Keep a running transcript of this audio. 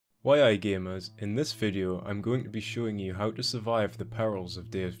YI gamers, in this video I'm going to be showing you how to survive the perils of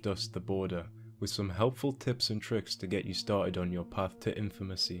Day of Dusk the Border, with some helpful tips and tricks to get you started on your path to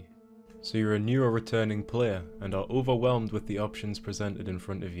infamy. So you're a new or returning player and are overwhelmed with the options presented in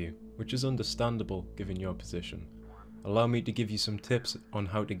front of you, which is understandable given your position. Allow me to give you some tips on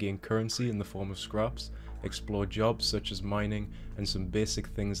how to gain currency in the form of scraps, explore jobs such as mining, and some basic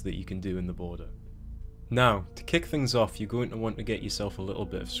things that you can do in the border. Now, to kick things off, you're going to want to get yourself a little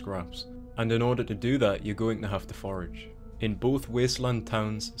bit of scraps, and in order to do that you're going to have to forage. In both Wasteland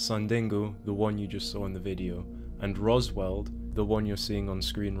towns, Sandingo, the one you just saw in the video, and Rosweld, the one you're seeing on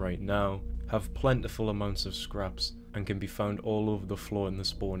screen right now, have plentiful amounts of scraps and can be found all over the floor in the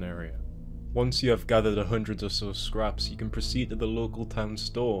spawn area. Once you have gathered 100 or so scraps, you can proceed to the local town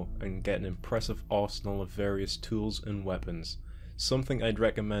store and get an impressive arsenal of various tools and weapons. Something I'd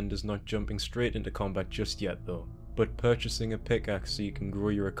recommend is not jumping straight into combat just yet though, but purchasing a pickaxe so you can grow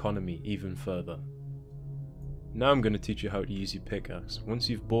your economy even further. Now I'm going to teach you how to use your pickaxe. Once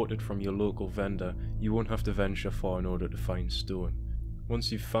you've bought it from your local vendor, you won't have to venture far in order to find stone.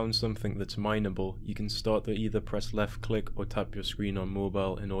 Once you've found something that's mineable, you can start to either press left click or tap your screen on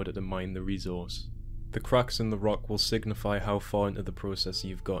mobile in order to mine the resource. The cracks in the rock will signify how far into the process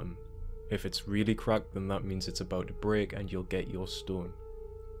you've gotten. If it's really cracked, then that means it's about to break and you'll get your stone.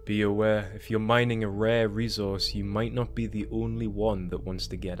 Be aware, if you're mining a rare resource, you might not be the only one that wants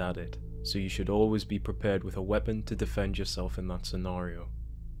to get at it, so you should always be prepared with a weapon to defend yourself in that scenario.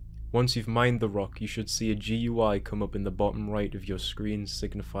 Once you've mined the rock, you should see a GUI come up in the bottom right of your screen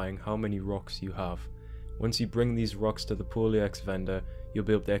signifying how many rocks you have. Once you bring these rocks to the 𝐏𝐿𝐿 vendor, you'll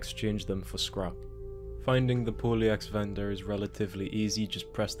be able to exchange them for scrap. Finding the 𝐏𝐿𝐿 vendor is relatively easy.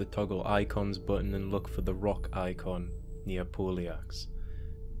 Just press the toggle icons button and look for the rock icon near 𝐏𝐿𝐿.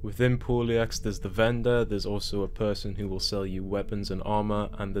 Within 𝐏𝐿𝐿 there's the vendor, there's also a person who will sell you weapons and armor,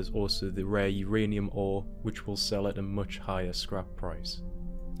 and there's also the rare uranium ore which will sell at a much higher scrap price.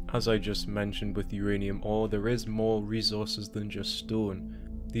 As I just mentioned with uranium ore, there is more resources than just stone.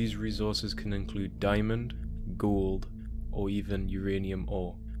 These resources can include diamond, gold, or even uranium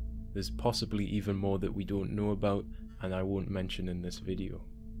ore. There's possibly even more that we don't know about and I won't mention in this video.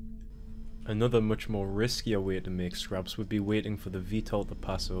 Another much more riskier way to make scraps would be waiting for the VTOL to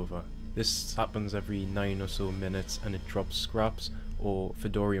pass over. This happens every 9 or so minutes and it drops scraps or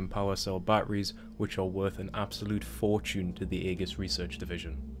Fedorium power cell batteries which are worth an absolute fortune to the AEGIS research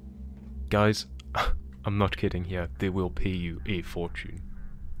division. Guys, I'm not kidding here, they will pay you a fortune.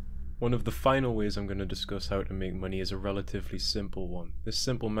 One of the final ways I'm going to discuss how to make money is a relatively simple one. This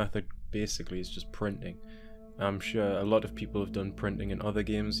simple method basically is just printing. I'm sure a lot of people have done printing in other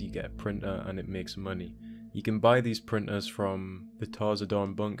games. You get a printer and it makes money. You can buy these printers from the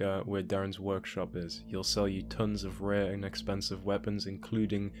Tarzadon bunker where Darren's workshop is. He'll sell you tons of rare and expensive weapons,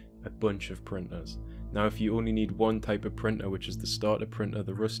 including a bunch of printers. Now if you only need one type of printer, which is the starter printer,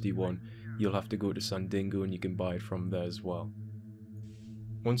 the rusty one, you'll have to go to Sandingo and you can buy it from there as well.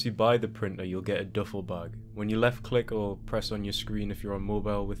 Once you buy the printer, you'll get a duffel bag. When you left click or press on your screen if you're on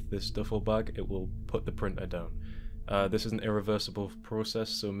mobile with this duffel bag, it will put the printer down. This is an irreversible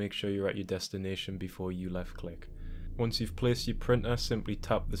process, so make sure you're at your destination before you left click. Once you've placed your printer, simply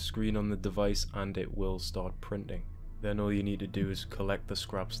tap the screen on the device and it will start printing. Then all you need to do is collect the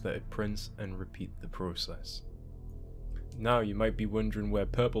scraps that it prints and repeat the process. Now you might be wondering where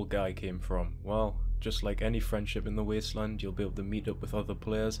Purple Guy came from. Well, just like any friendship in the Wasteland, you'll be able to meet up with other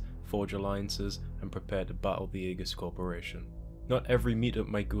players, forge alliances, and prepare to battle the AEGIS Corporation. Not every meetup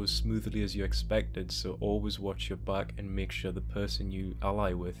might go as smoothly as you expected, so always watch your back and make sure the person you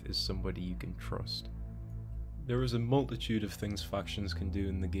ally with is somebody you can trust. There is a multitude of things factions can do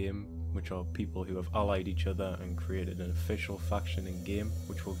in the game, which are people who have allied each other and created an official faction in game,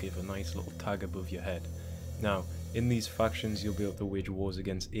 which will give a nice little tag above your head. Now, in these factions you'll be able to wage wars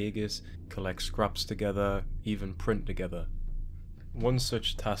against AEGIS, collect scraps together, even print together. One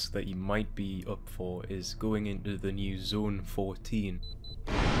such task that you might be up for is going into the new Zone 14,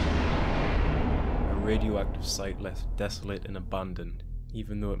 a radioactive site left desolate and abandoned.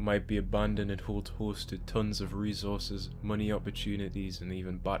 Even though it might be abandoned, it holds host to tons of resources, money opportunities, and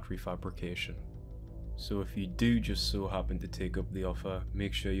even battery fabrication. So if you do just so happen to take up the offer,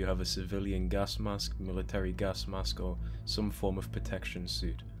 make sure you have a civilian gas mask, military gas mask, or some form of protection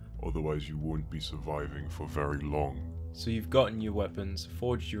suit. Otherwise you won't be surviving for very long. So you've gotten your weapons,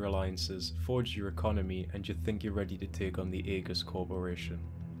 forged your alliances, forged your economy, and you think you're ready to take on the AEGIS Corporation.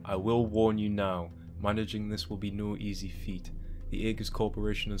 I will warn you now, managing this will be no easy feat. The AEGIS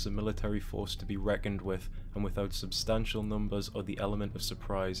Corporation is a military force to be reckoned with, and without substantial numbers or the element of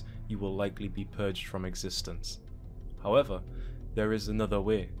surprise, you will likely be purged from existence. However, there is another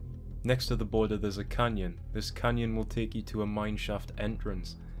way. Next to the border there's a canyon. This canyon will take you to a mineshaft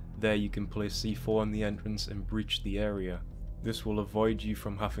entrance. There you can place C4 on the entrance and breach the area. This will avoid you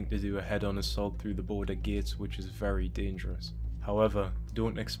from having to do a head-on assault through the border gates, which is very dangerous. However,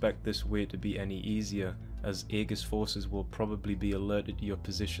 don't expect this way to be any easier, as AEGIS forces will probably be alerted to your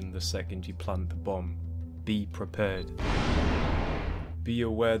position the second you plant the bomb. Be prepared. Be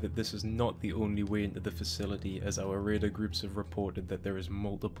aware that this is not the only way into the facility, as our raider groups have reported that there is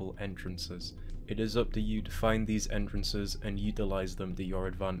multiple entrances. It is up to you to find these entrances and utilize them to your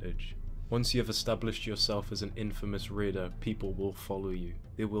advantage. Once you have established yourself as an infamous raider, people will follow you.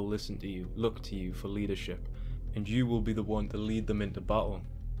 They will listen to you, look to you for leadership, and you will be the one to lead them into battle.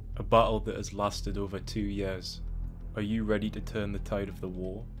 A battle that has lasted over 2 years. Are you ready to turn the tide of the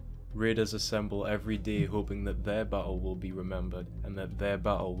war? Raiders assemble every day hoping that their battle will be remembered, and that their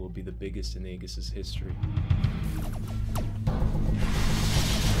battle will be the biggest in AEGIS' history.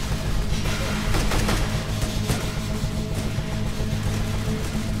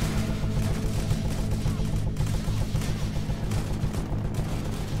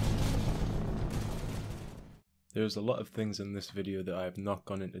 There's a lot of things in this video that I have not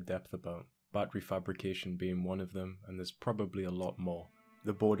gone into depth about, battery fabrication being one of them, and there's probably a lot more.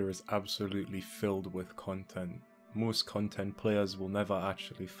 The border is absolutely filled with content. Most content players will never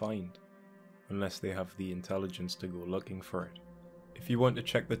actually find, unless they have the intelligence to go looking for it. If you want to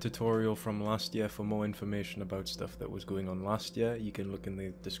check the tutorial from last year for more information about stuff that was going on last year, you can look in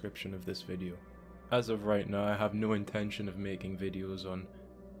the description of this video. As of right now, I have no intention of making videos on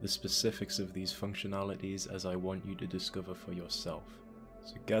the specifics of these functionalities, as I want you to discover for yourself.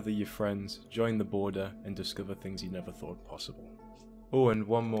 So gather your friends, join the border, and discover things you never thought possible. Oh, and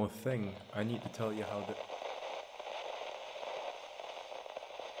one more thing, I need to tell you how the